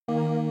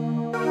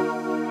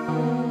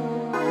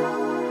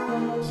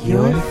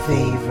Your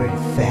favorite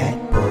fat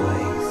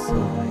boys.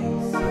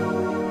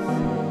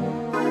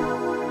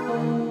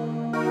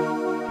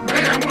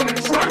 Man, I'm on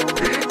the truck,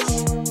 bitch.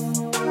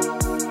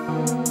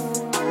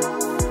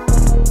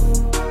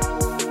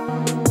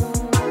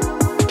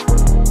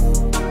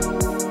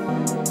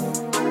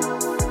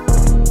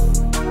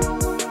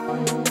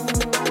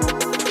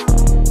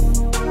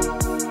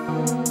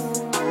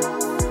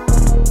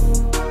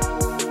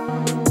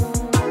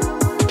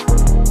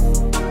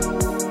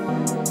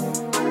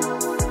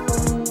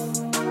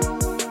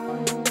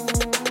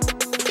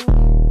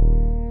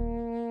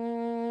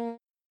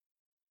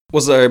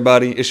 What's up,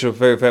 everybody? It's your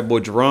favorite fat boy,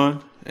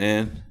 Jerron,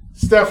 and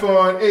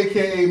Stefan,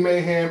 a.k.a.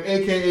 Mayhem,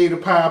 a.k.a. the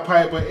Pied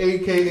Piper,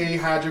 a.k.a.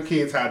 Hide Your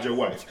Kids, Hide Your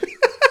Wife.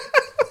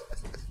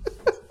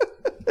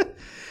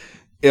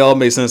 it all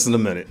made sense in a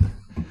minute.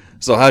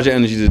 So, how's your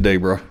energy today,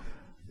 bro?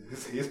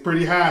 It's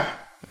pretty high.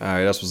 All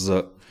right, that's what's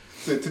up.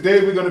 So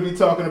today we're going to be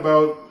talking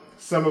about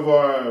some of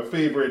our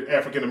favorite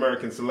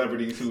African-American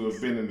celebrities who have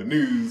been in the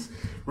news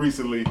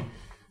recently.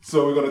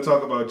 So we're going to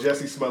talk about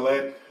Jussie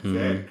Smollett,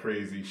 that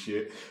crazy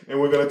shit. And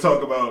we're going to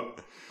talk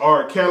about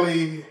R.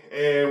 Kelly,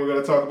 and we're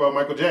going to talk about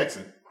Michael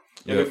Jackson.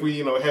 And if we,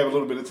 have a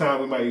little bit of time,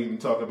 we might even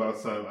talk about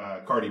some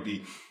Cardi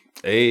B.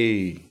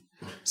 Hey,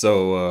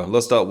 so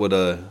let's start with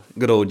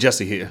good old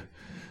Jussie here.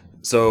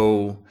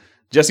 So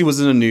Jussie was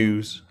in the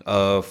news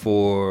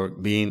for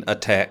being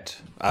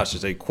attacked, I should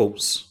say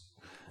quotes,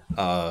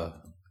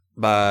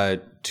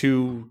 by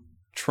two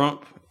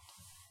Trump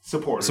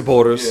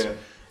supporters. Yeah.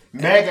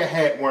 MAGA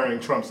hat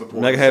wearing Trump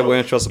supporters. MAGA hat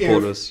wearing Trump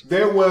supporters. If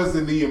there was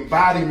the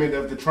embodiment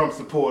of the Trump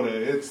supporter,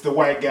 it's the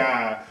white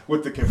guy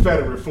with the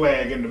Confederate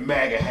flag and the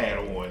MAGA hat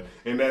on.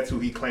 And that's who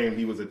he claimed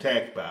he was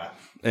attacked by.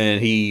 And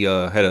he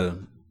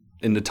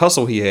in the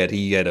tussle he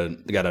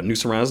got a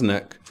noose around his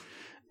neck,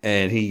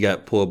 and he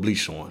got poured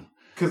bleach on.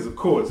 Because, of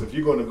course, if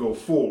you're going to go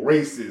full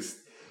racist,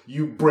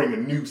 you bring a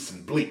noose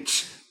and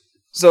bleach.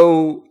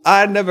 So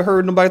I never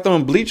heard nobody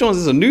throwing bleach on. Is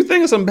this a new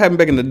thing or something happened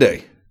back in the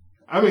day?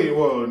 I mean,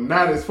 well,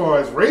 not as far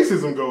as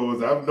racism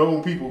goes. I've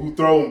known people who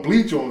throw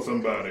bleach on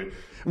somebody.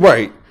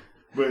 Right.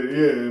 But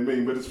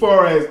but as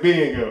far as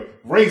being a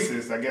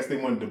racist, I guess they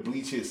wanted to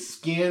bleach his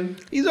skin.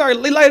 He's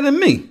already lighter than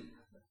me.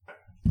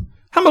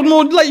 How much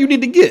more light you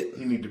need to get?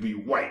 You need to be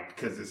white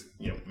because it's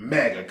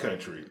MAGA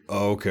country.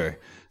 Okay.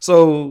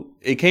 So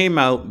it came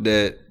out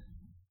that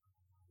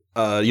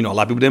a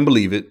lot of people didn't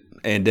believe it,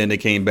 and then they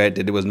came back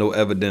that there was no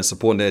evidence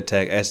supporting the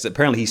attack.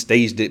 Apparently he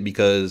staged it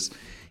because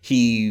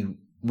he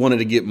wanted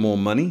to get more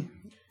money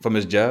from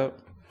his job.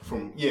 I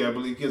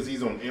believe because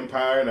he's on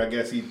Empire, and I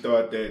guess he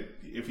thought that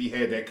if he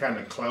had that kind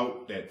of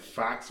clout, that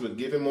Fox would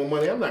give him more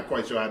money. I'm not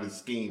quite sure how this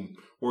scheme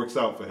works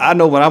out for him. I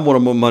know when I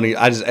wanted more money,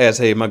 I just asked,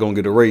 "Hey, am I going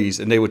to get a raise?"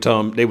 And they would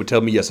tell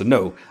me yes or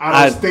no.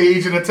 I'd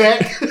stage an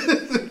attack.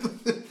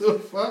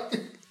 The fuck.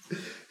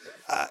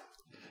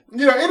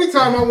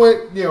 Anytime I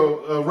went,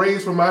 a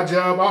raise for my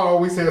job, I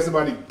always had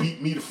somebody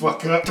beat me the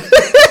fuck up.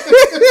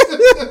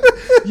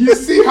 You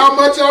see how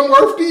much I'm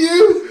worth to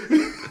you?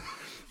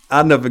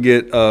 I'll never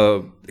forget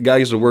the guy I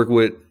used to work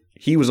with.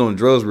 He was on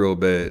drugs real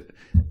bad,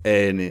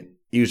 and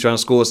he was trying to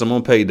score some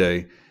on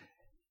payday.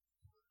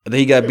 And then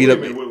he got beat up.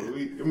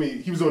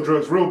 He was on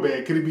drugs real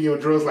bad. Could he be on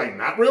drugs like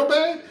not real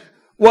bad?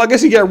 Well, I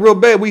guess he got real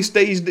bad.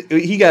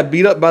 He got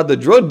beat up by the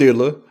drug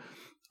dealer,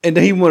 and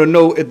then he wanted to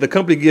know if the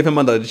company gave him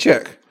another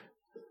check.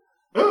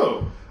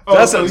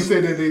 So he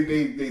said that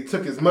they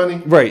took his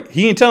money? Right.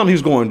 He didn't tell him he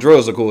was going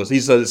drugs, of course. He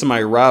said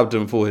somebody robbed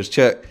him for his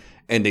check,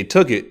 and they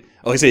took it.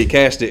 Oh, he said he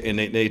cashed it, and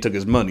they took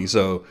his money.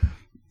 So,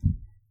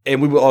 and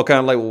we were all kind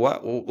of like,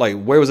 what?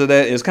 Like, where was it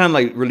at? And it's kind of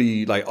like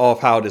really like off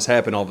how this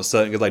happened all of a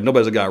sudden, because like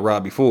nobody's got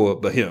robbed before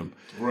but him.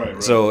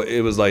 Right. So it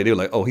was like, they were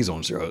like, oh, he's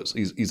on drugs.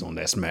 He's on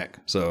that smack.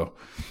 So,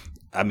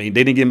 I mean,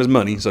 they didn't give him his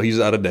money, so he's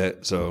out of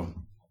that. So,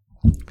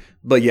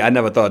 but yeah, I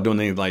never thought of doing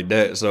anything like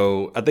that.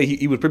 So I think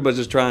he was pretty much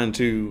just trying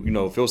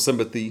to, feel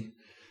sympathy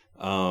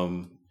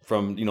from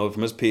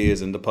his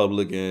peers and the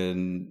public.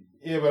 And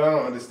yeah, but I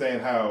don't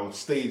understand how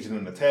staging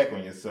an attack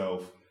on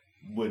yourself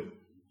would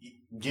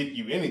get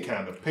you any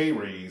kind of pay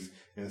raise.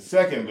 And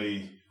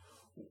secondly,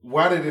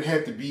 why did it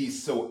have to be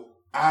so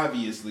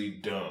obviously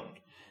dumb?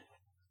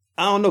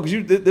 I don't know, because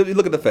you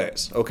look at the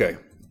facts. Okay,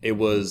 it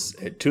was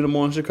at 2 a.m.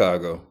 in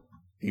Chicago.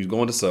 He was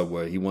going to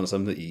Subway. He wanted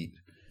something to eat.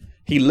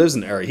 He lives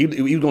in the area.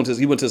 He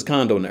went to his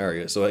condo in the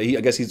area. So I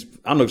guess I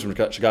don't know if he's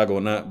from Chicago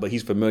or not, but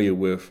he's familiar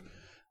with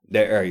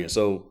that area.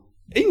 So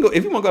he can go,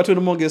 if you want to go out 2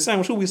 a.m. and get a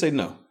sandwich, who we say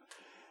no?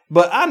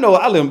 But I know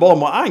I live in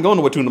Baltimore. I ain't going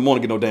nowhere 2 a.m. to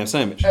get no damn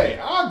sandwich. Hey,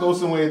 I'll go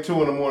somewhere at 2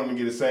 a.m. and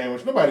get a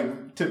sandwich. Nobody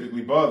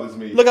typically bothers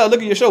me. Look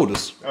at your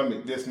shoulders. I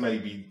mean, this may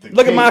be the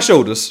Look case. at my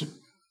shoulders.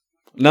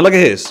 Now look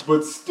at his.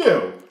 But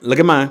still. Look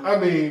at mine. I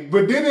mean,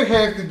 but did it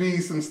have to be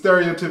some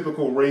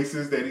stereotypical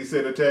races that he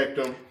said attacked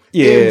him?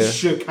 Yeah. In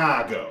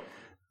Chicago.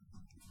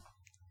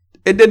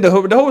 And then the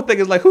whole thing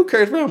is like, who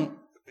carries around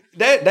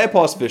that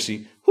part's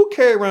fishy? Who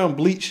carry around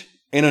bleach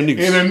and a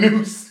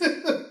noose?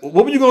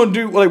 What were you gonna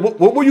do? Like,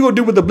 what were you gonna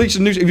do with the bleach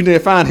and noose if you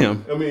didn't find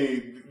him? I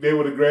mean, they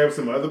would have grabbed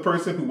some other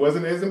person who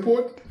wasn't as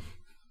important.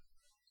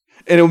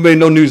 and it made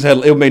no news.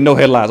 It made no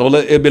headlines. Or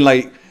it'd been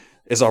like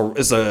it's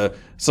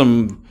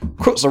some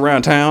crooks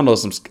around town or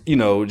some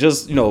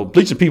just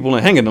bleaching people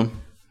and hanging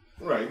them.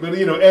 Right, but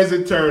as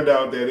it turned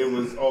out that it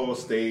was all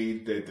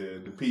staged, that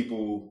the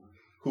people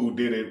who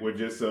did it were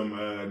just some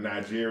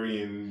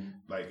Nigerian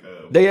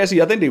they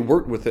actually, I think they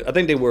worked with it. I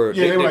think they were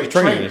they were like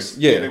trainers.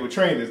 Yeah, they were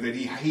trainers that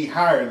he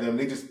hired them.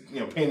 They just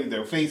painted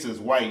their faces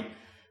white.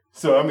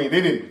 So I mean,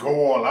 they didn't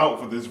go all out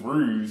for this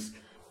ruse,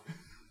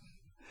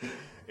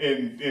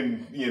 and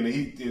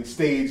he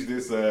staged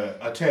this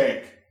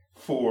attack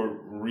for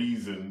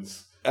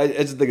reasons. I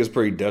just think it's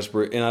pretty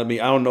desperate, and I mean,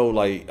 I don't know.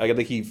 Like, I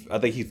think he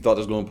thought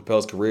this was going to propel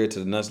his career to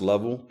the next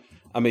level.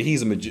 I mean,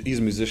 he's a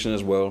musician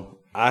as well.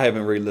 I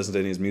haven't really listened to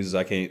any of his music.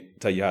 I can't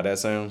tell you how that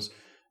sounds,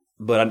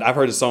 but I've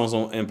heard the songs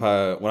on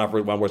Empire when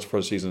I watched the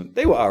first season.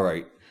 They were all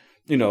right.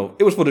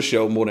 It was for the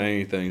show more than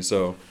anything.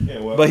 So,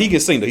 but he can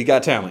sing though. He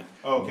got talent.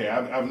 Okay,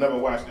 I've never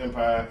watched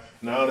Empire,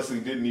 and I honestly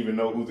didn't even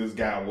know who this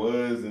guy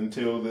was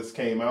until this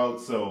came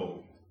out.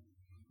 So,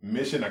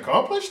 mission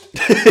accomplished.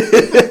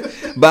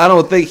 But I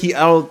don't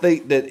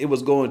think that it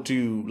was going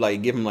to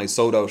give him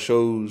sold out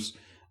shows.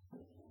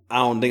 I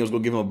don't think it was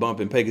going to give him a bump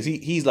in pay because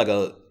he's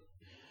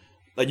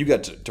you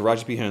got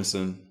Taraji P.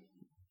 Henson.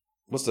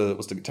 What's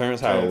the Terrence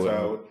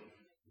Howard?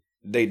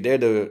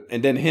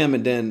 And then him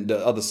and then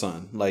the other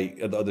son,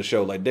 the other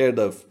show, they're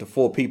the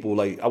four people,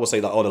 I would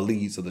say all the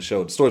leads of the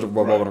show. The stories are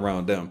revolving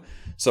around them.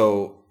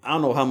 So I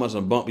don't know how much of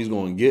a bump he's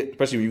going to get,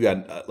 especially when you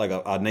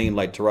got a name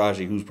like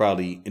Taraji, who's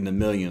probably in the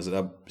millions.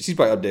 She's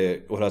probably up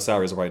there with her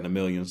salaries are right in the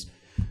millions.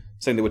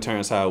 Same thing with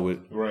Terrence Howard.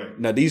 Right.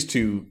 Now these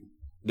two,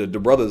 the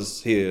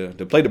brothers here,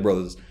 that play the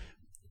brothers,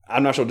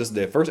 I'm not sure this is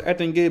their first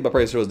acting gig, but I'm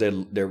pretty sure it's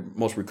their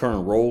most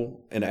recurring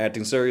role in the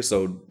acting series.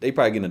 So they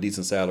probably getting a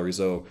decent salary.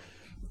 So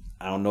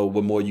I don't know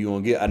what more you're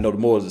going to get. I know the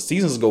more the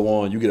seasons go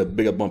on, you get a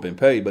bigger bump in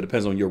pay, but it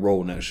depends on your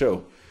role in that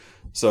show.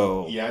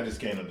 So yeah, I just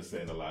can't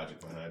understand the logic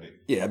behind it.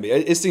 Yeah, I mean,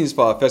 it seems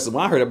far-fetched.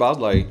 When I heard about it, I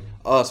was like,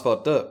 oh, it's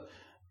fucked up.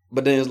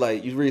 But then it's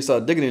you really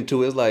start digging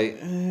into it. It's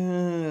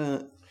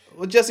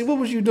well, Jesse, what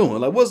was you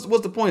doing? What's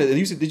the point? Did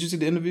you see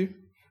the interview?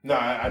 No,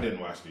 I didn't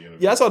watch the interview.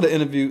 Yeah, I saw the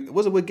interview.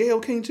 Was it with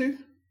Gayle King too?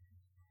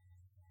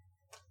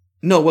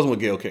 No, it wasn't with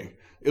Gayle King.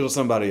 It was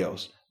somebody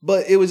else.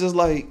 But it was just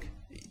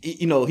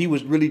he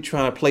was really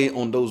trying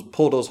to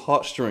pull those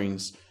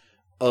heartstrings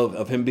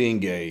of him being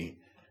gay.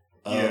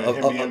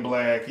 Being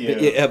black.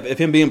 Yeah, of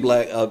him being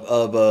black.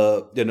 Of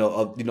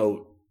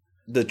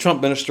the Trump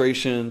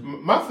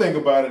administration. My thing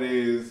about it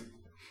is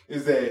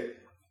that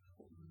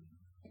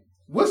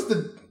what's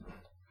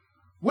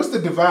the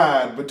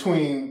divide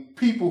between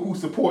people who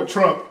support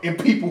Trump and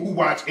people who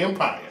watch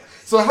Empire?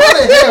 So how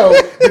the hell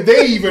did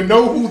they even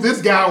know who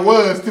this guy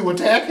was to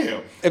attack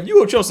him? If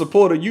you're a Trump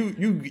supporter,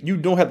 you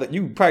don't have to.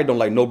 You probably don't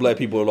like no black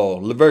people at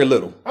all. Very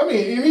little. I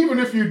mean, and even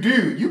if you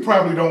do, you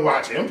probably don't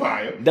watch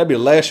Empire. That'd be the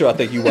last show I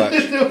think you watch.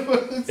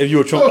 If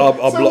you're a Trump,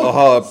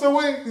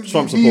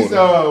 Trump supporter. These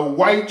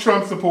white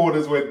Trump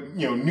supporters with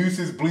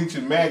nooses, bleach,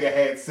 and MAGA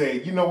hats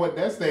say, you know what?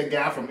 That's that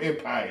guy from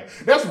Empire.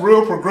 That's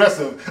real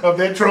progressive of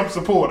that Trump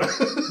supporter.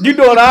 You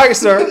doing all right,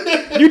 sir?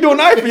 You doing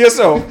all right for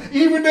yourself?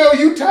 Even though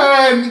you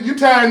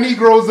tying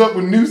Negroes up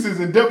with nooses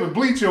and dumping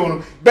bleach on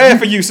them. Bad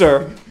for you,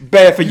 sir.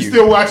 Bad for you.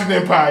 Still watching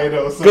Empire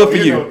though. So, good for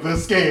you. The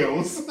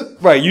scales.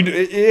 Right. You do.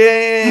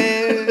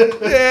 Yeah.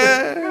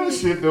 That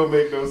shit don't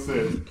make no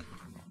sense.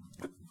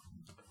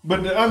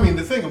 But I mean,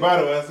 the thing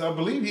about it is, I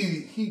believe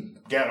he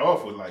got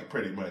off with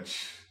pretty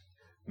much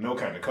no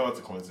kind of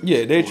consequences.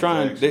 Yeah, they're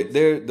trying.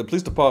 The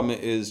police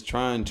department is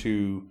trying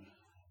to,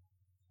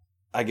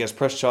 I guess,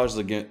 press charges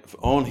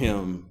on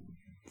him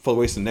for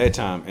wasting their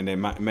time and their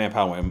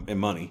manpower and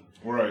money.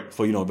 Right.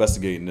 For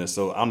investigating this.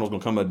 So I don't know what's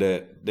gonna come of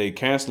that. They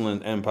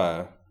canceling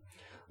Empire.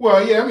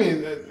 Well, yeah, I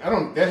mean,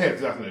 that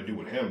has nothing to do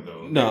with him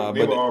though. No,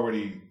 they were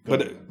already.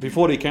 But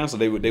before they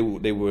canceled,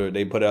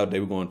 they put out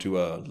they were going to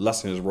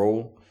lessen his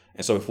role.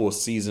 And so before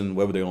season,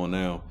 whatever they're on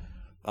now,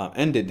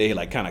 ended, they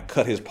kind of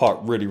cut his part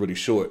really, really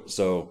short.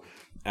 So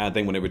I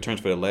think when they return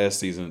for the last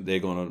season, they're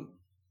going to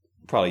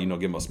probably,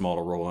 give him a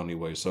smaller role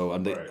anyway. So I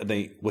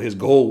think what his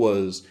goal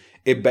was,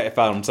 it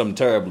backfired on something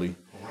terribly.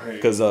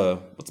 Because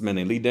what's the man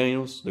named Lee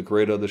Daniels, the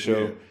creator of the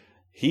show,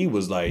 he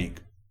was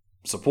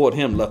support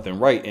him left and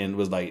right, and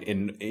was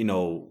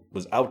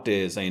was out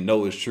there saying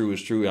no, it's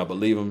true, I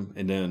believe him.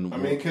 And then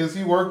because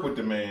he worked with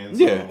the man,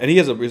 so. Yeah, and he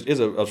has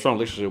a strong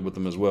relationship with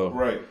him as well,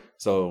 right?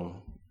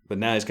 So, but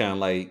now he's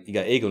kind of he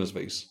got egg on his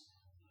face.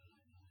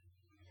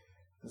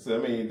 So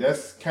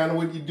that's kind of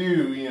what you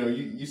do.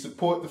 You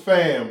support the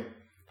fam.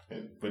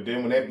 But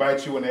then when that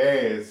bites you in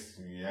the ass,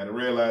 you had to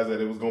realize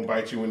that it was going to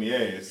bite you in the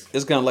ass.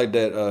 It's kind of like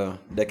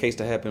that case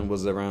that happened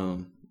was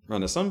around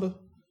December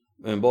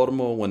in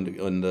Baltimore when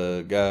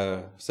the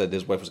guy said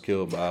his wife was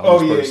killed by a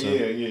homeless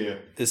person. Yeah.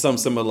 It's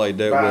something similar like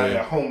that. By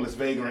a homeless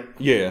vagrant.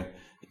 Yeah.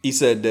 He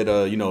said that,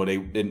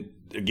 they,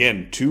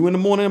 again, 2 a.m.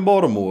 in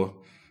Baltimore,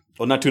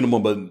 or not 2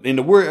 a.m, but in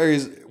the weird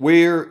areas,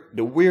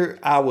 the weird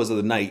hours of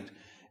the night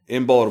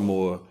in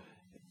Baltimore,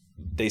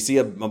 they see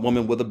a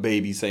woman with a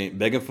baby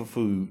begging for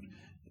food.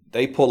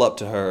 they pull up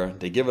to her,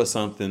 they give her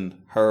something.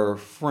 Her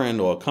friend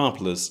or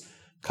accomplice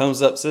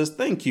comes up, says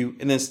thank you,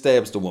 and then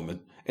stabs the woman,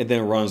 and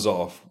then runs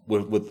off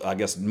with I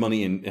guess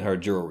money and her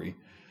jewelry.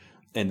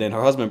 And then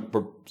her husband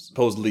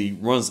supposedly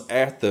runs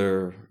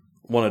after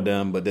one of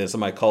them, but then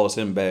somebody calls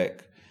him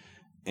back,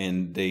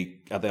 and they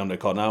call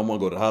 911,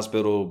 go to the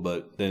hospital,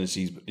 but then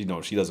she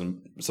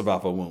doesn't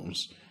survive her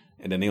wounds.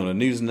 And then they on the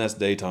news the next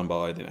day talking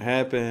about everything that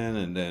happened,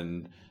 and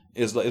then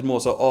it's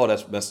more so,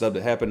 that's messed up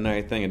that happened and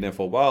everything. And then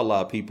for a while, a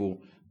lot of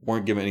people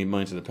weren't giving any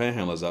money to the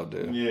panhandlers out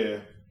there. Yeah,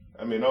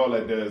 I mean, all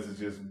that does is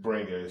just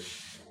bring a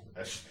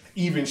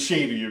even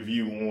shadier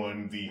view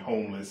on the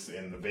homeless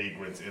and the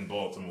vagrants in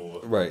Baltimore.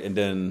 Right, and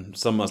then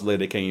some months later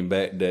they came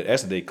back that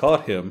actually they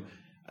caught him.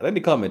 I think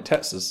they caught him in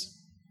Texas,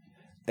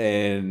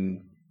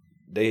 and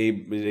they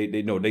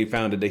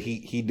found that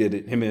he did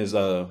it. Him and his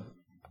I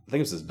think it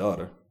was his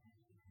daughter.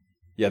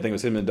 Yeah, I think it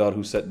was him and his daughter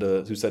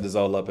who set this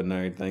all up and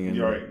everything, and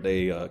right.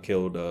 They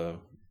killed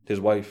his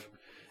wife,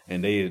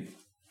 and they had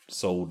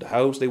sold the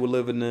house they were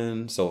living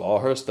in, sold all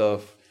her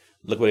stuff,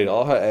 liquidated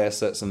all her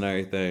assets and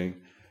everything.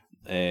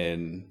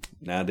 And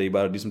now they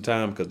about to do some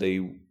time because they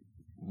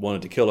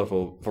wanted to kill her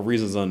for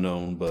reasons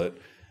unknown. But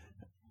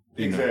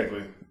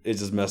exactly,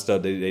 it's just messed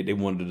up. They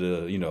wanted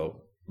to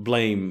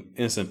blame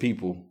innocent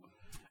people,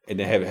 and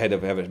then have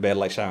a bad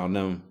light shine on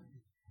them.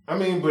 I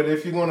mean, but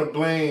if you're going to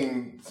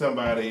blame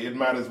somebody, it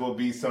might as well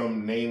be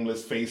some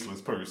nameless, faceless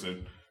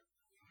person.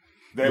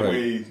 That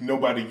way,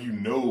 nobody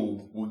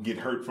will get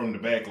hurt from the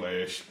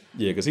backlash.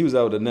 Yeah, because he was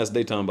out the next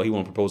day talking about he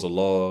want to propose a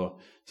law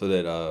so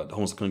that the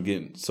homeless couldn't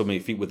get so many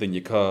feet within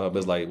your car. But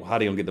it's like, well, how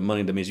they gonna get the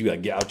money? That means you gotta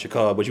get out your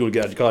car, but you wanna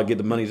get out your car and get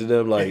the money to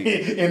them, like.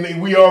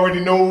 And we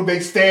already know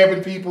they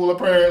stabbing people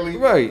apparently.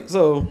 Right.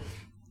 So,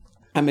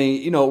 I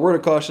mean, word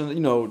of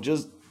caution,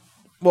 just.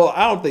 Well,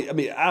 I don't think. I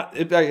mean,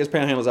 if there's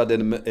panhandlers out there,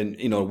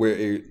 and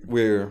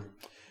where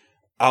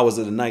hours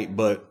of the night,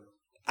 but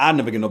I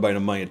never get nobody the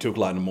money at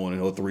 2:00 in the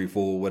morning or 3,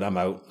 4 when I'm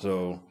out.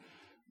 So,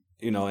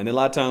 and a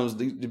lot of times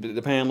the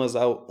panhandlers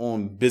out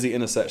on busy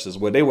intersections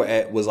where they were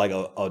at was like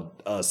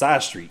a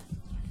side street.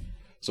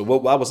 So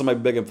why was somebody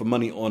begging for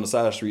money on the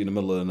side street in the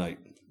middle of the night?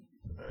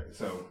 All right,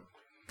 so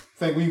I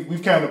think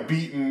we've kind of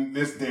beaten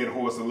this dead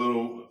horse a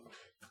little.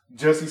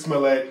 Jussie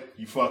Smollett,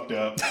 you fucked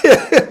up.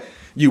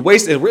 You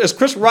wasted, as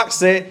Chris Rock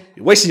said,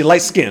 you wasted your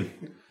light skin.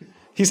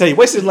 He said he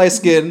wasted his light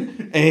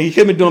skin, and he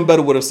could have been doing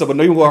better with himself, but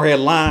no, you were here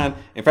lying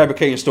and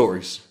fabricating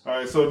stories. All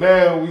right, so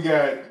now we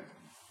got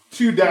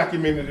 2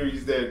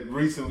 documentaries that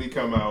recently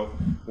come out.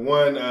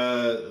 One,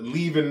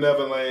 Leaving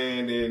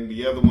Neverland, and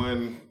the other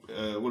one,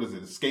 what is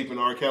it, Escaping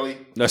R. Kelly?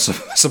 That's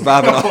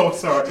Surviving. Oh,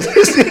 sorry.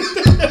 This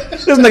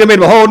nigga made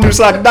a whole new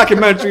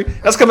documentary.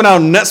 That's coming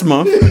out next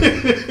month.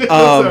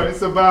 Sorry,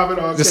 Surviving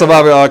R. Kelly.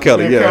 Surviving R.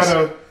 Kelly,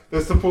 yes.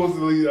 That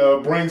supposedly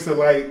brings to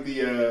light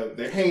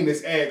the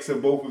heinous acts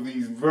of both of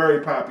these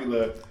very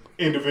popular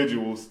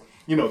individuals.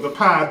 The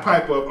Pied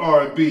Piper of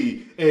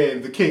R&B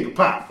and the King of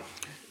Pop.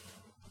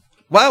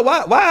 Why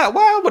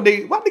would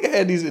they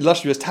have these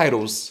illustrious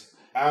titles?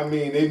 I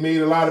mean, they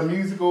made a lot of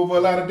music over a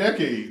lot of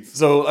decades.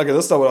 So, okay,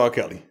 let's start with R.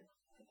 Kelly.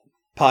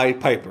 Pied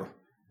Piper.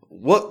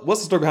 What's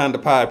the story behind the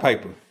Pied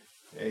Piper?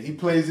 Yeah, he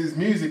plays his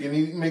music and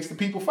he makes the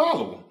people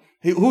follow him.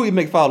 Who he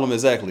make follow him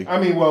exactly? I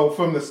mean, well,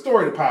 from the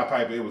story of the Pied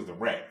Piper, it was the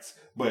rats.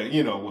 But,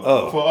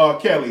 for R.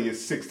 Kelly,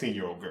 it's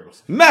 16-year-old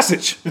girls.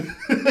 Message!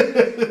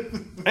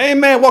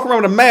 Ain't man walking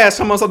around with a mask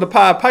talking about the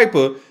Pied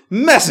Piper.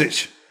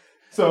 Message!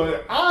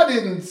 So, I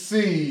didn't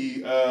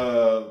see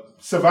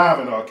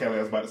Surviving R. Kelly.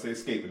 I was about to say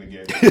Escaping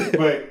again.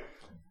 But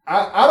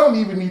I don't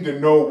even need to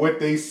know what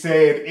they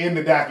said in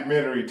the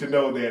documentary to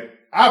know that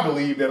I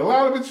believe that a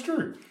lot of it's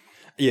true.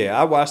 Yeah,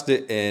 I watched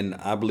it, and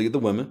I believe the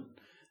women.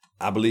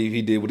 I believe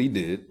he did what he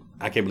did.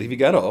 I can't believe he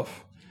got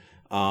off.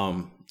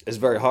 It was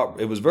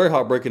very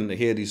heartbreaking to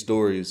hear these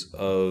stories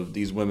of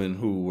these women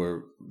who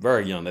were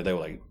very young, that they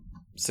were like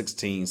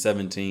 16,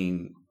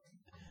 17.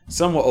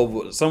 Some were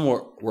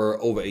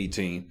over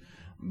 18,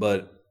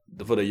 but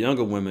for the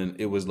younger women,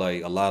 it was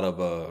like a lot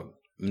of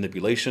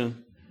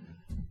manipulation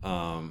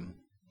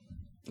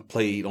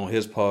played on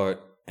his part,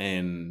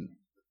 and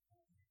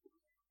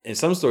in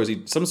some stories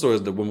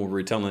the women were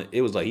retelling,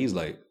 it was like he's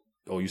like,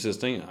 "Oh, you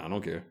 16? I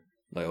don't care."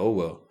 Like, oh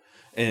well.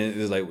 And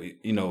it's like,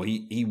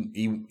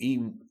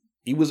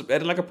 he was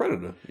acting like a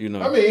predator,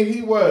 I mean,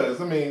 he was.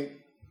 I mean,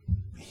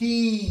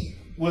 he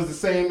was the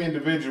same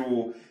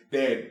individual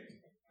that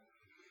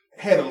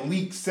had a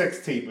leaked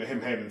sex tape of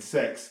him having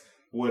sex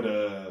with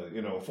a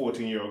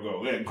 14-year-old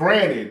girl. Yeah,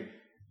 granted,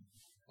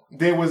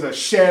 there was a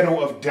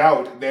shadow of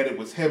doubt that it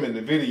was him in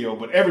the video,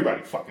 but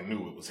everybody fucking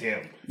knew it was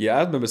him. Yeah,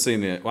 I remember seeing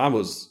that. When I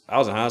was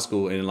in high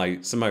school, and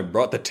like somebody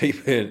brought the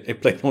tape in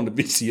and played on the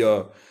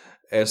VCR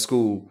at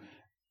school.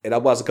 And I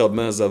watched a couple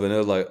minutes of it, and it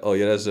was like, oh,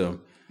 yeah, that's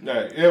him.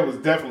 Yeah, it was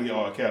definitely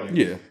R. Kelly.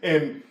 Yeah.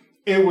 And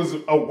it was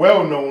a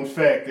well-known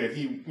fact that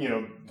he,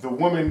 the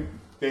woman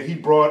that he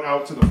brought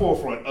out to the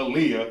forefront,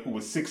 Aaliyah, who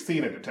was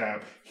 16 at the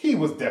time, he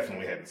was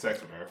definitely having sex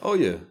with her. Oh,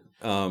 yeah.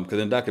 Because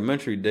in the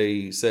documentary,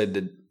 they said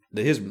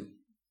that his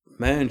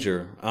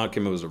manager. I don't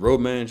care if it was a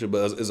road manager,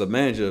 but it's a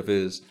manager of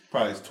his.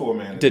 Probably his tour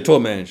manager. The tour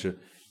manager.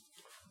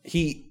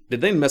 The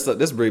thing messed up.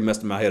 This really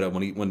messed my head up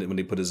when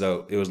they put this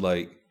out. It was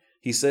like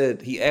he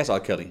asked R.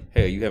 Kelly,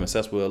 "Hey, are you having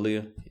sex with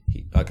Aaliyah?"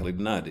 R. Kelly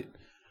denied it.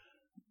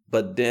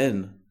 But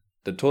then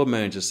the tour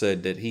manager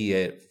said that he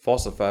had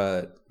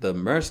falsified the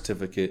marriage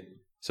certificate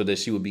so that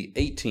she would be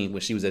 18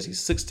 when she was actually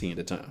 16 at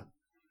the time.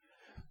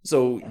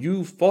 So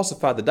you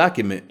falsified the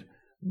document,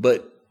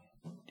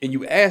 and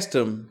you asked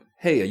him,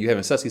 "Hey, are you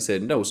having sex?" He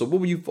said no. So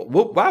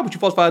why would you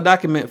falsify a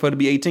document for her to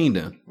be 18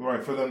 then?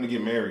 Right, for them to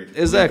get married.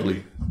 Exactly.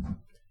 Legally.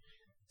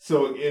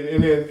 So,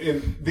 and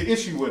the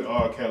issue with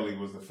R. Kelly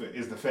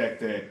is the fact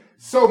that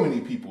so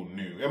many people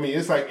knew. I mean,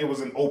 it's like it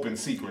was an open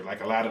secret,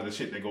 like a lot of the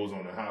shit that goes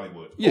on in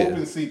Hollywood. Yeah.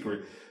 Open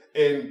secret.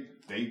 And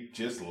they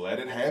just let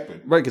it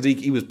happen. Right, because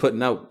he was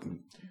putting out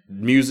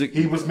music.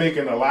 He was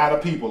making a lot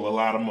of people a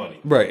lot of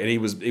money. Right, and he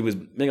was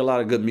making a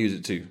lot of good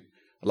music too.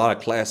 A lot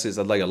of classics.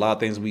 Like a lot of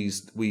things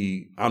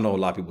I know a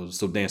lot of people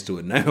still dance to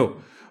it now,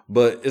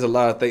 but it's a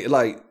lot of things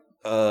like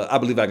I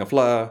Believe I Can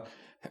Fly,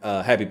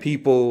 Happy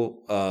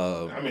People,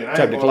 I ain't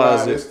gonna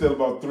lie, there's still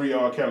about 3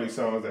 R. Kelly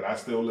songs that I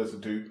still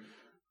listen to.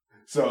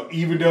 So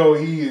even though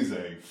he is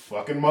a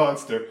fucking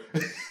monster,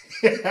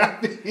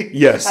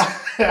 yes,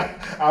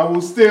 I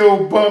will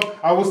still bump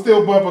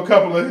a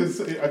couple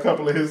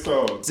of his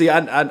songs. See,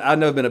 I've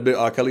never been a big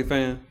R. Kelly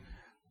fan,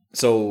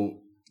 so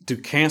to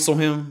cancel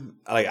him,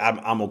 like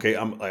I'm okay.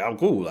 I'm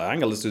cool. I ain't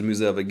gonna listen to his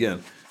music ever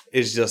again.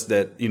 It's just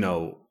that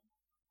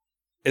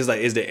it's like,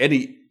 is there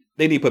any?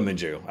 They need to put him in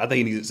jail. I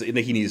think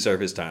he needs to serve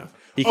his time.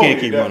 He can't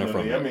keep running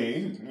from it. I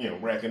mean, he's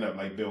racking up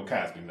like Bill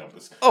Cosby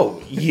numbers.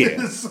 Oh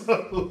yeah,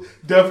 so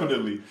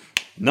definitely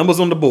numbers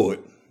on the board.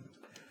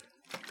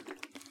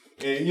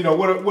 And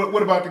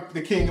what about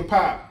the king of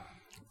pop?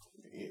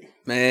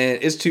 Man,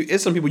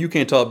 it's some people you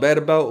can't talk bad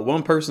about.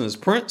 One person is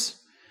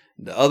Prince,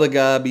 the other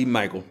guy be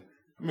Michael.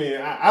 I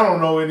mean, I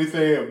don't know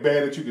anything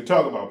bad that you can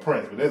talk about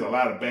Prince, but there's a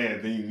lot of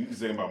bad things you can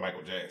say about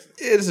Michael Jackson.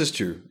 Yeah, this is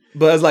true,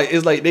 but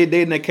it's like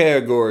they in that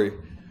category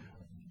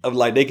of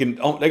like they can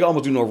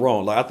almost do no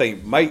wrong. Like I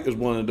think Mike is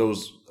one of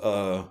those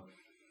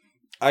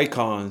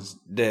icons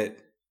that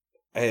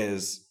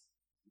has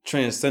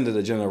transcended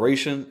a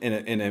generation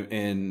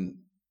and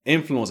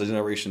influenced a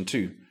generation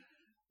too.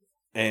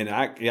 And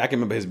I can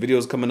remember his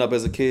videos coming up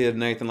as a kid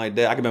and everything like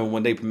that. I can remember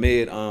when they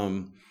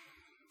premiered.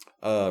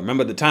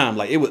 Remember the time,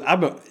 like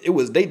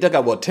they dug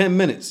out 10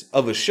 minutes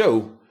of a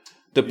show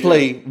to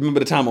play. Yeah. Remember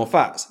the time on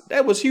Fox.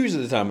 That was huge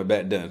at the time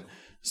back then.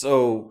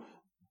 So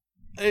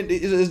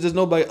there's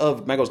nobody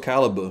of Michael's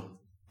caliber,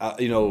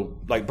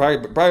 like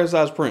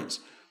besides Prince,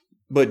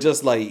 but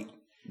just like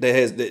that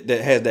has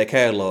that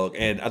catalog.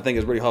 And I think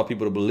it's really hard for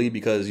people to believe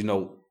because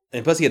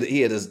and plus he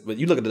had this. But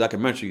you look at the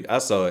documentary, I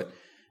saw it.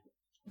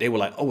 They were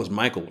like, "Oh, it's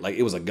Michael!" Like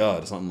it was a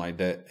god or something like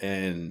that,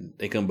 and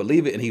they couldn't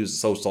believe it. And he was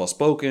so soft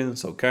spoken,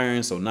 so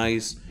caring, so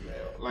nice.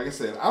 Like I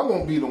said, I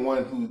won't be the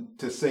one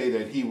to say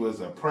that he was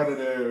a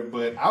predator,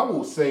 but I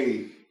will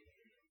say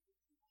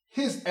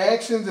his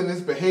actions and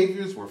his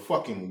behaviors were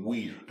fucking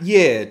weird.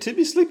 Yeah, to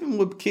be sleeping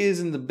with kids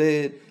in the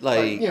bed,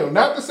 like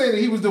not to say that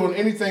he was doing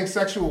anything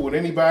sexual with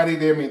anybody.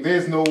 I mean,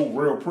 there's no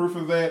real proof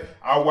of that.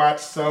 I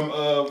watched some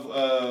of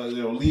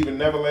Leaving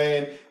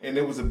Neverland, and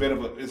it was a bit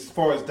of as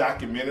far as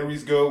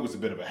documentaries go, it was a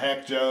bit of a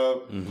hack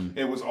job. Mm-hmm.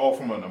 It was all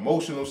from an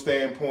emotional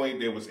standpoint.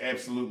 There was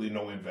absolutely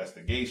no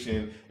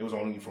investigation. It was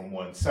only from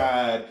one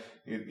side.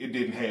 It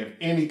didn't have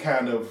any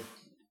kind of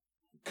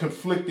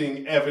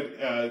conflicting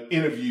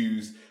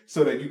interviews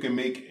so that you can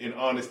make an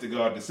honest to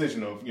God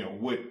decision of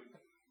what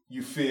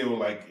you feel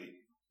like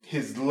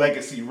his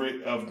legacy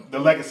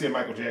of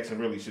Michael Jackson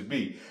really should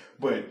be.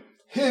 But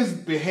his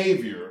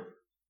behavior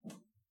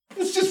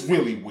was just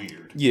really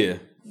weird. Yeah,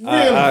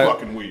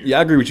 fucking weird. Yeah,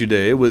 I agree with you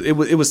there. It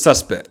was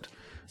suspect.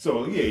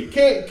 So yeah, you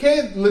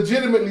can't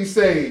legitimately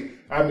say.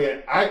 I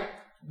mean,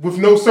 with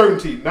no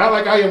certainty, not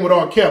like I am with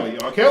R. Kelly.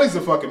 R. Kelly's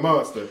a fucking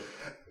monster,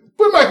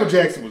 but Michael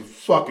Jackson was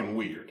fucking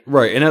weird.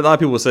 Right, and a lot of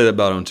people say that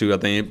about him too. I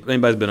think if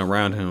anybody's been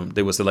around him,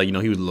 they would say like,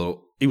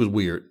 he was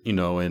weird,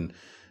 and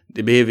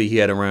the behavior he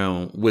had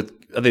around with,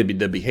 I think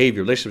the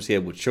relationships he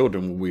had with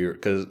children were weird.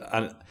 Because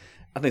I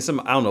think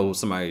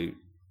somebody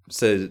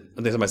said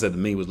to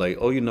me was like,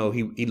 oh, he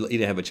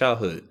didn't have a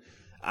childhood.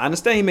 I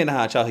understand he may not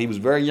have a childhood. He was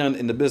very young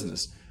in the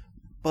business,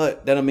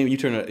 but that don't mean when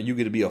you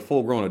get to be a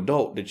full grown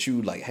adult that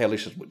you like have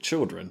relationships with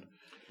children,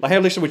 like have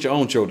relationships with your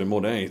own children more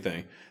than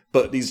anything.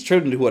 But these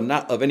children who are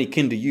not of any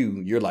kin to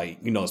you, you're like,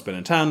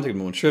 spending time, taking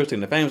them on trips, taking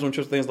their families on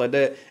trips, things like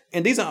that.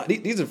 And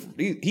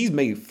he's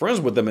made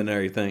friends with them and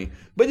everything.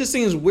 But it just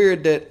seems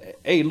weird that,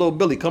 hey, little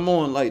Billy, come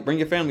on, like bring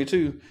your family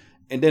too.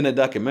 And then the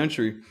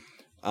documentary,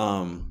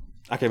 I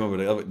can't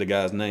remember the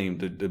guy's name,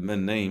 the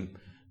man's name,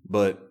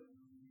 but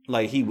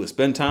like he would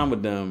spend time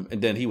with them,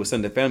 and then he would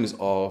send their families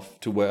off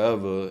to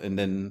wherever, and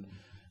then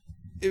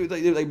it would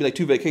be like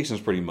 2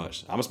 vacations pretty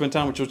much. I'm gonna spend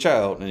time with your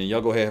child, and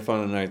y'all go ahead and have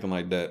fun and everything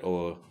like that,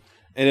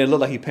 And it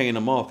looked like he paying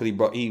them off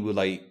because he would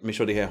like make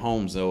sure they had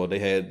homes or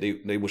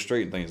they were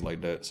straight and things like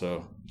that.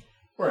 So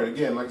right,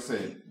 again, like I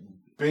said,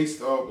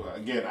 based off,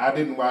 again, I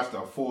didn't watch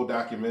the full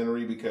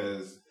documentary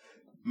because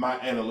my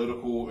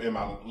analytical and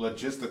my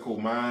logistical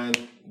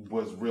mind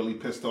was really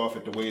pissed off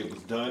at the way it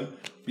was done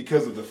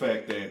because of the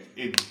fact that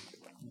it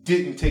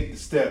didn't take the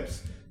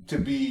steps to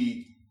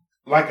be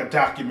like a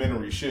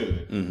documentary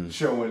should,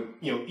 showing,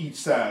 each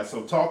side.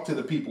 So talk to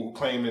the people who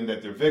claiming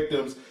that they're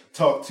victims,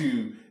 talk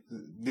to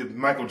the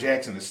Michael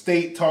Jackson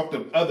estate, talk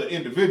to other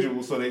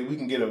individuals so that we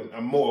can get a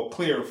more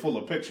clear,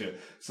 fuller picture.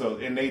 So,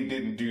 and they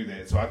didn't do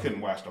that. So I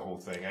couldn't watch the whole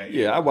thing.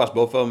 I watched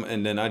both of them,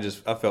 and then I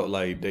felt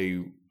like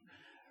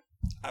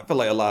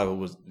a lot of it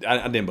was,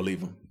 I didn't believe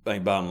him.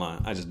 Like, bottom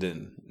line, I just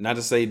didn't. Not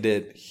to say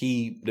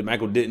that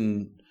Michael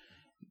didn't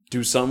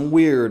do something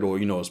weird or,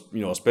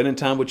 spending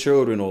time with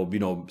children or,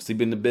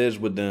 sleeping in the beds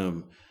with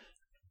them.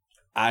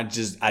 I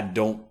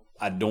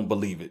don't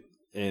believe it.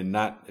 And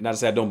not to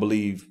say I don't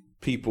believe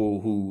people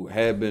who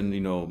have been,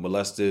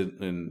 molested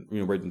and,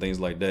 raped and things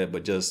like that,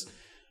 but just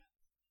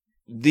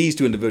these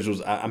two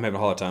individuals, I'm having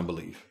a hard time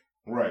believe.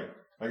 Right.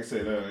 Like I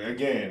said,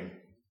 again,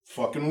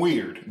 fucking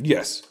weird.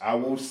 Yes. I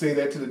will say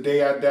that to the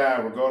day I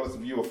die, regardless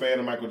if you're a fan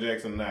of Michael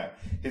Jackson or not.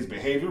 His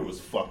behavior was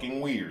fucking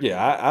weird.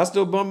 Yeah, I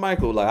still bump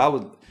Michael. Like, I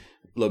was,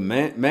 look,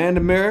 man the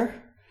mirror,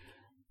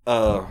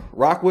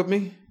 rock with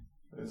me.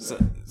 So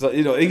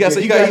he got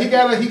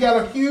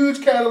a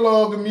huge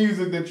catalog of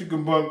music that you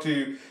can bump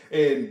to,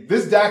 and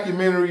this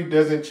documentary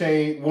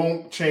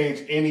won't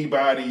change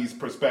anybody's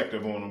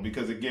perspective on him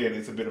because, again,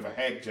 it's a bit of a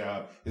hack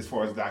job as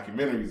far as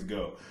documentaries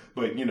go.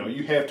 But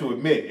you have to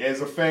admit, as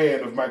a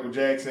fan of Michael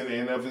Jackson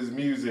and of his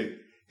music,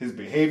 his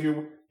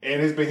behavior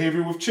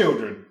with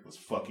children was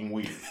fucking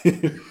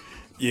weird.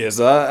 Yeah,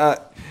 so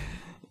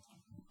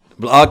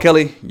R.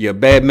 Kelly, you're a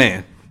bad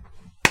man.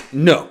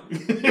 No.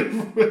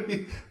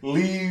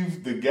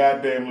 Leave the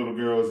goddamn little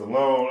girls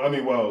alone. I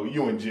mean, well,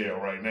 you in jail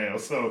right now,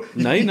 so.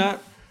 No, you're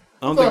not.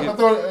 I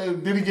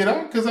thought, did he get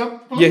out? Because I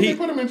believe they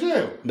put him in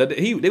jail.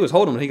 They was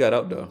holding him when he got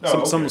out, though.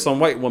 Okay. Some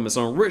white woman,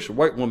 some rich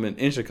white woman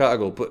in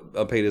Chicago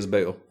paid his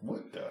bail.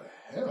 What the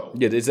hell?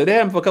 Yeah, they said they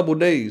had him for a couple of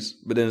days,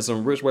 but then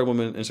some rich white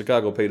woman in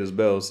Chicago paid his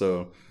bail,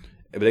 so.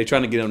 But they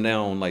trying to get him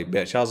now on, like,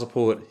 bad child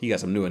support. He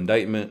got some new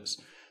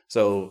indictments.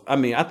 So, I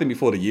mean, I think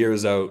before the year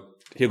is out,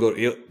 he'll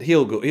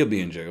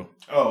be in jail.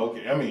 Oh,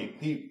 okay. I mean,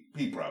 he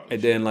probably.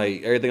 And then,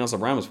 like, everything else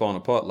around was falling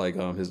apart. Like,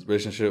 his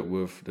relationship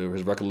with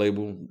his record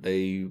label,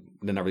 they're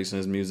not releasing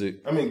his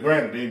music. I mean,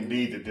 granted, they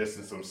need to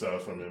distance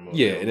themselves from him.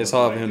 Yeah, and it's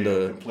hard for him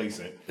to.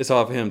 Complacent. It's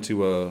hard for him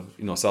to,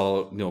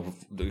 sell,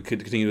 to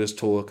continue this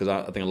tour because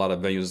I think a lot of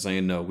venues are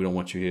saying no, we don't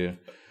want you here.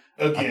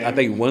 Again, I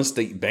think one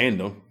state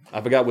banned him.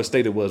 I forgot what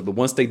state it was, but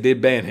one state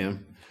did ban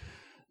him.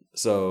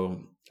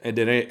 So. And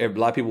then a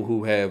lot of people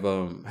who have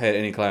had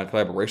any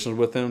collaborations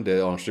with him,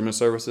 they're on streaming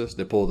services,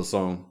 they pulled the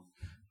song.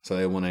 So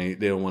they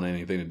don't want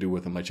anything to do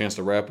with him. Like Chance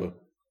the Rapper,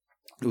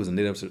 who was a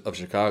native of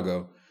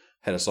Chicago,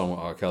 had a song with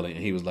R. Kelly, and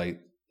he was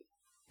like,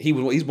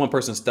 he's one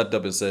person stepped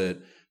up and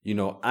said,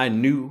 I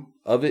knew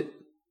of it.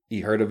 He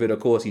heard of it, of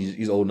course.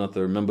 He's old enough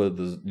to remember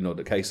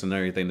the case and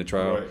everything, the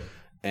trial. Right.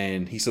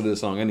 And he still did the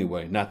song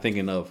anyway, not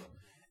thinking of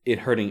it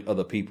hurting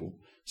other people.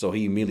 So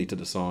he immediately took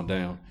the song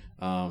down.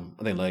 I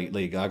think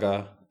Lady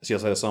Gaga, she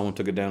also had a song and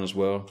took it down as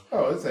well.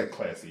 Oh, it's that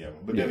classy of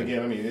him. But then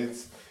again, I mean,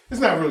 it's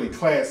not really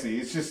classy.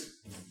 It's just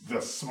the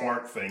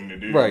smart thing to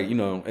do. Right,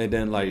 and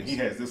then like... He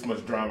has this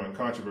much drama and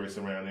controversy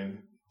around, and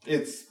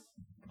it's...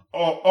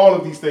 All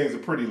of these things are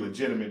pretty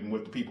legitimate in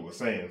what the people are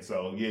saying.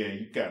 So, yeah,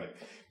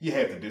 you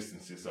have to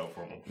distance yourself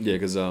from them. Yeah,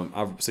 because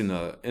I've seen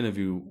an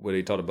interview where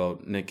they talked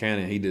about Nick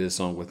Cannon. He did a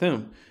song with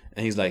him,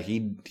 and he's like,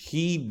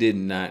 he did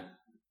not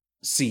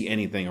see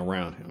anything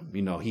around him.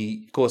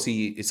 He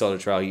saw the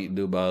trial he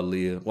knew about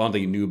Aaliyah. Well, I don't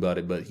think he knew about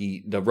it, but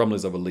the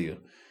rumblings of Aaliyah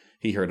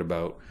he heard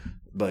about.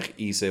 But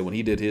he said when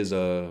he did his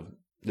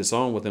the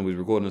song with him, we was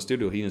recording in the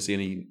studio, he didn't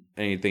see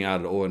anything out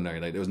of the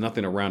ordinary. Like there was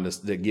nothing around us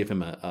that gave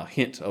him a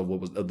hint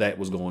of that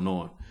was going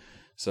on.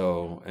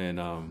 So and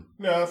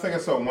no, I think I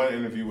saw one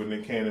interview with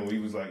Nick Cannon where he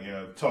was like,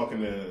 talking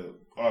to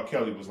R.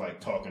 Kelly was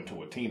like talking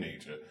to a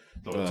teenager,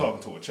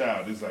 talking to a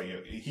child. It's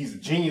like he's a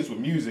genius with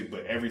music,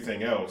 but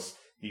everything else.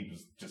 He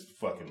was just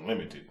fucking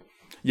limited.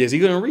 Yes, he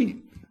couldn't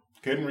read.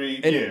 Couldn't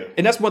read, and,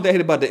 And that's what they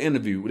hated about the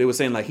interview. They were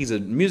saying, like, he's a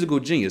musical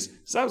genius.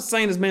 Stop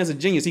saying this man's a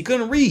genius. He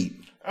couldn't read.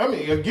 I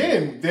mean,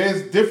 again,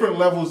 there's different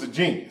levels of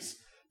genius.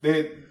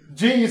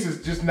 Genius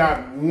is just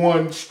not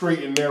one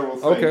straight and narrow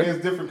thing. Okay.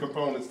 There's different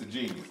components to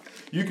genius.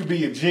 You could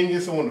be a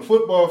genius on the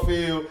football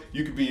field.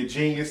 You could be a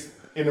genius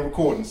in the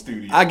recording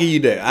studio. I give you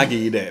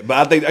that.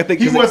 But I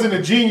think he wasn't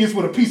a genius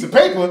with a piece of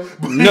paper.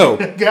 But no.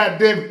 God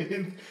damn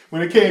it.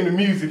 When it came to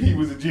music, he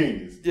was a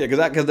genius. Yeah,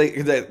 because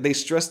they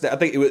stressed that. I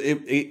think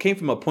it came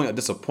from a point of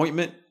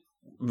disappointment.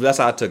 That's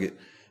how I took it.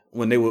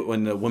 When the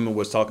women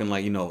was talking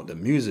like the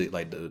music,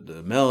 like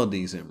the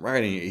melodies and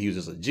writing, he was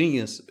just a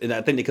genius. And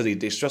I think because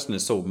they stressing it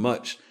so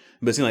much,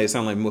 but it seemed like it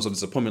sounded like most of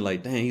disappointment.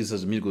 Like, dang, he's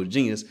such a musical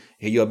genius.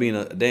 Here you are being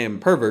a damn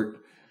pervert,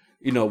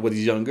 with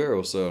these young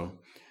girls. So,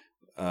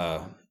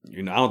 I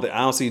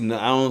don't see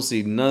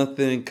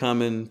nothing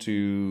coming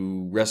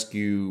to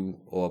rescue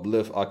or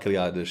uplift R. Kelly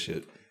out of this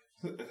shit.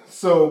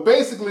 So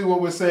basically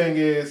what we're saying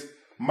is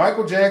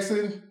Michael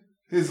Jackson,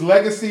 his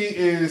legacy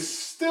is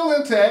still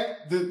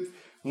intact. The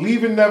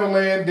Leaving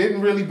Neverland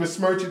didn't really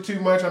besmirch it too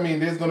much. I mean,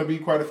 there's going to be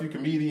quite a few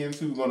comedians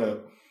who are going to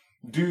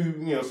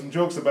do, some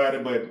jokes about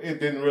it, but it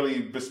didn't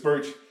really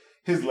besmirch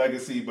his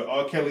legacy. But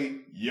R.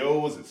 Kelly,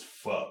 yours is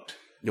fucked.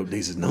 Your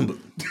days is numbered.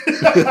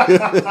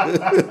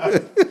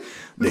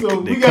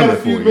 So we got a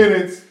few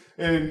minutes,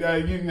 and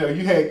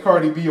you had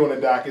Cardi B on the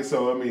docket,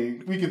 so I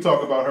mean, we can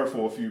talk about her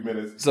for a few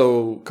minutes.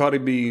 So Cardi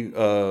B,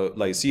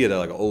 she had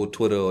an old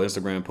Twitter or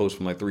Instagram post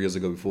from 3 years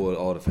ago before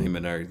all the fame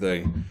and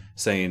everything,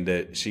 saying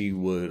that she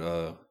would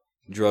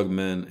drug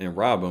men and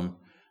rob them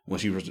when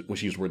she was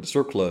with the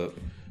strip club.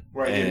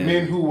 Right, and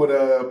men who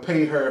would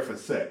pay her for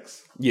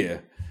sex. Yeah.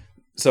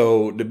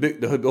 So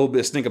the whole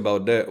bit stink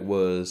about that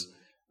was,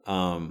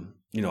 how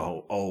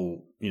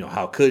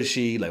could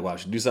she? Why would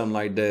she do something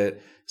like that?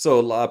 So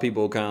a lot of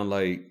people kind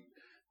of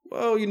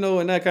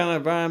in that kind of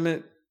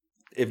environment,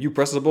 if you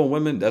press up on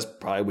women, that's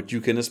probably what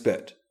you can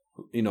expect.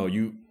 And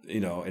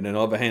then on the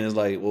other hand,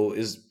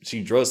 it's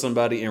she drugged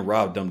somebody and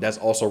robbed them. That's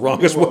also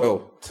wrong as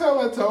well.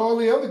 Tell that to all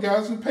the other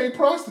guys who pay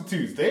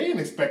prostitutes. They ain't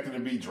expected to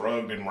be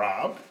drugged and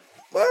robbed.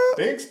 Well,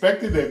 they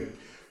expected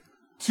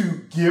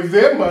to give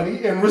their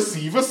money and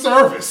receive a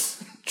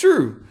service.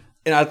 True.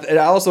 And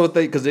I also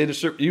think, because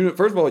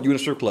first of all, you're in a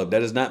strip club. That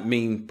does not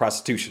mean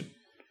prostitution.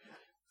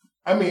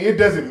 I mean, it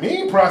doesn't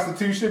mean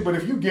prostitution, but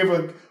if you give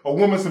a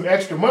woman some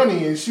extra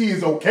money and she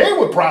is okay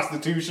with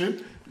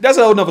prostitution, that's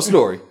a whole nother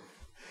story.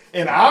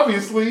 And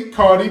obviously,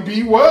 Cardi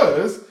B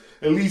was,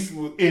 at least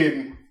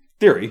in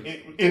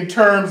theory, in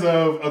terms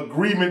of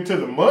agreement to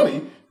the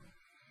money.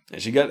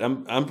 And she got. I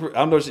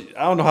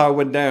don't know how it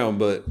went down,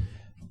 but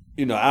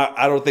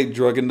I don't think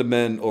drugging the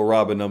men or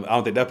robbing them. I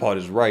don't think that part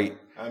is right.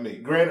 I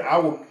mean, granted,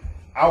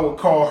 I would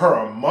call her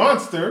a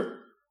monster,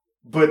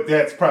 but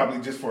that's probably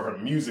just for her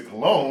music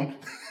alone.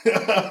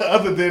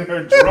 Other than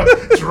her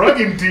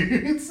drugging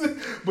dudes.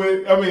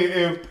 But I mean,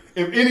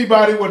 if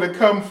anybody were to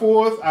come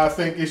forth, I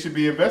think it should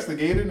be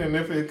investigated. And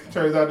if it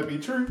turns out to be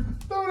true,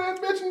 throw that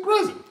bitch in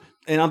prison.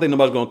 And I don't think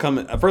nobody's going to come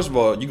in. First of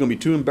all, you're going to be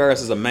too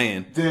embarrassed as a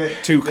man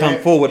to come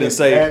forward and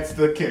say, "That's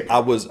the kicker." I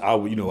was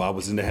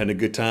in there having a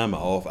good time.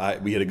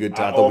 We had a good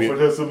time. I offered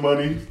her some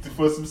money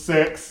for some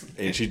sex,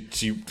 and she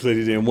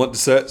clearly didn't want the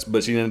sex,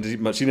 but she didn't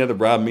have to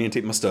bribe me and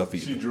take my stuff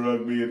either. She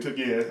drugged me and took.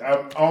 Yeah,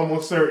 I'm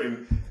almost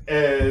certain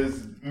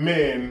as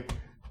men,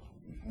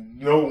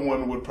 no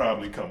one would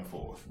probably come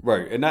forth.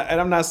 Right, and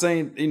I'm not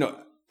saying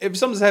if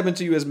something's happened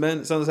to you as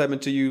men, something's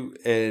happened to you,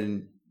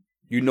 and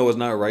it's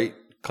not right,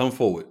 come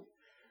forward.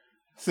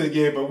 So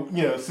yeah,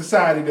 but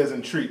society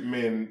doesn't treat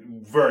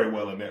men very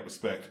well in that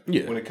respect.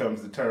 Yeah. When it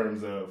comes to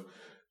terms of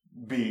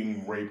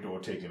being raped or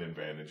taken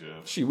advantage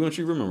of. We don't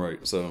treat women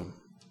right, so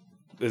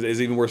it's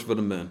even worse for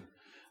the men.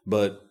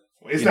 But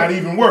it's not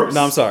even worse.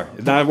 No, I'm sorry,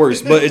 it's not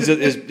worse, but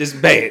it's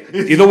bad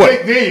either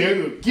way.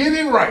 Get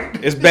it right.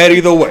 It's bad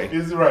either way.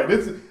 It's right.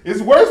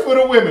 It's worse for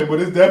the women, but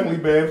it's definitely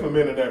bad for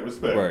men in that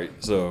respect. Right.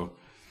 So,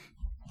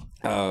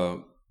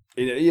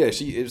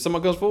 if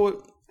someone comes forward,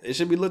 it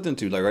should be looked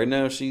into. Right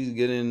now, she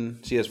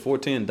has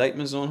 14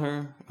 indictments on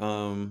her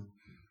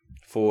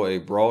for a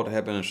brawl that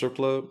happened in a strip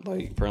club.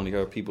 Apparently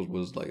her people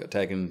was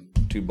attacking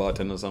 2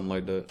 bartenders or something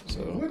like that.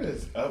 So what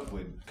is up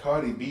with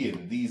Cardi B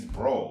and these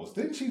brawls?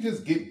 Didn't she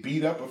just get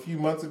beat up a few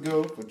months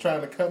ago for trying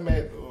to come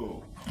at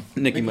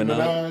Nicki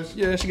Minaj?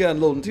 Yeah, she got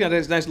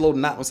this nice little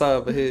knot inside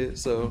of her head.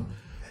 So,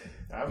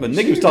 but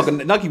Nicki was talking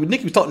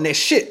that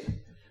shit.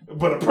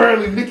 But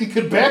apparently Nicki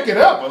could back it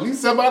up. At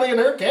least somebody in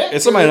her camp.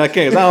 And somebody in her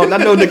camp. I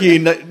know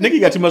Nicki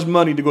got too much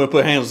money to go and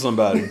put hands on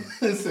somebody.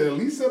 So at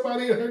least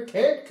somebody in her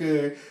camp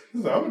could.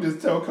 So I'm gonna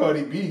just tell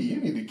Cardi B,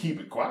 you need to keep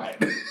it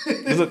quiet.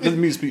 Let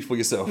me speak for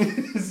yourself.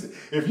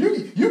 If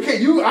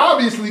you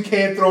obviously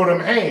can't throw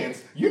them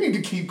hands. You need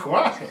to keep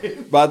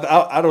quiet. But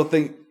I don't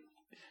think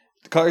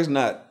Cardi's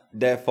not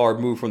that far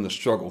removed from the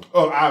struggle.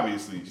 Oh,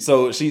 obviously.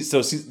 So she's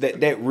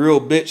that real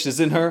bitch that's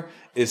in her.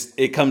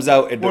 It comes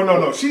out at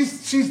no.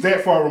 She's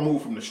that far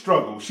removed from the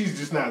struggle. She's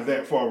just not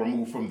that far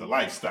removed from the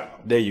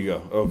lifestyle. There you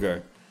go.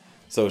 Okay.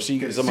 So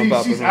she's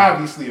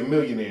obviously a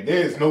millionaire.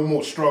 There is no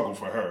more struggle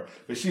for her,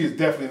 but she is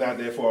definitely not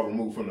that far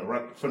removed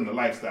from the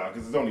lifestyle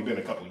because it's only been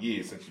a couple of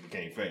years since she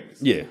became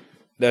famous. Yeah,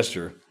 that's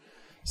true.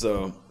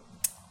 So,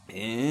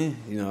 I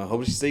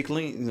hope she stay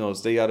clean.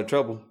 Stay out of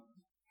trouble.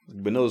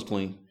 But nose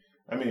clean.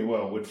 I mean,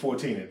 well, with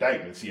 14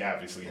 indictments, she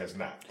obviously has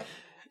not.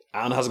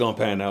 I don't know how it's gonna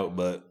pan out,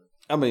 but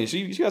I mean,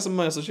 she got some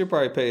money, so she'll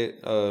probably pay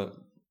it.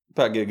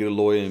 Probably get a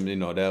lawyer, and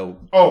that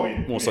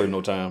won't serve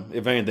no time.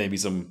 If anything, be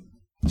some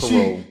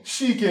parole.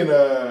 She can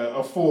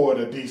afford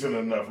a decent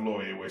enough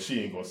lawyer where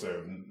she ain't gonna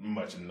serve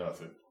much of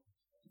nothing.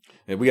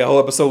 And we got a whole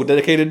episode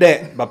dedicated to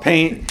that by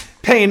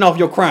paying off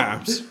your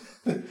crimes.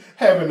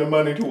 Having the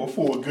money to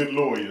afford good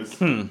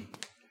lawyers. All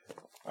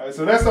right,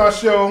 so that's our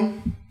show.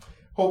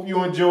 Hope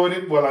you enjoyed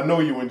it. Well, I know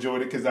you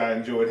enjoyed it because I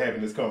enjoyed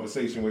having this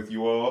conversation with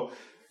you all.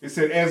 It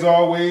said, as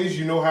always,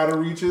 you know how to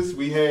reach us.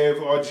 We have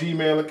our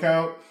Gmail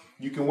account.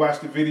 You can watch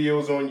the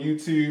videos on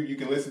YouTube. You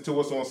can listen to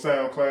us on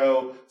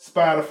SoundCloud,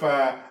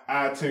 Spotify,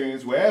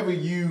 iTunes, wherever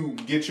you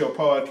get your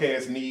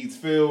podcast needs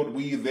filled.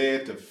 We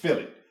there to fill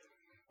it.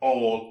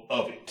 All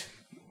of it.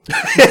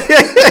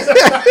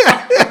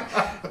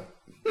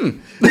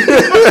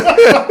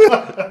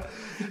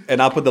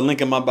 And I'll put the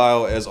link in my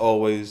bio as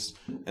always,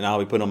 and I'll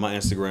be putting on my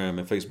Instagram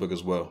and Facebook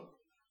as well.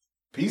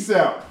 Peace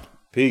out.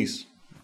 Peace.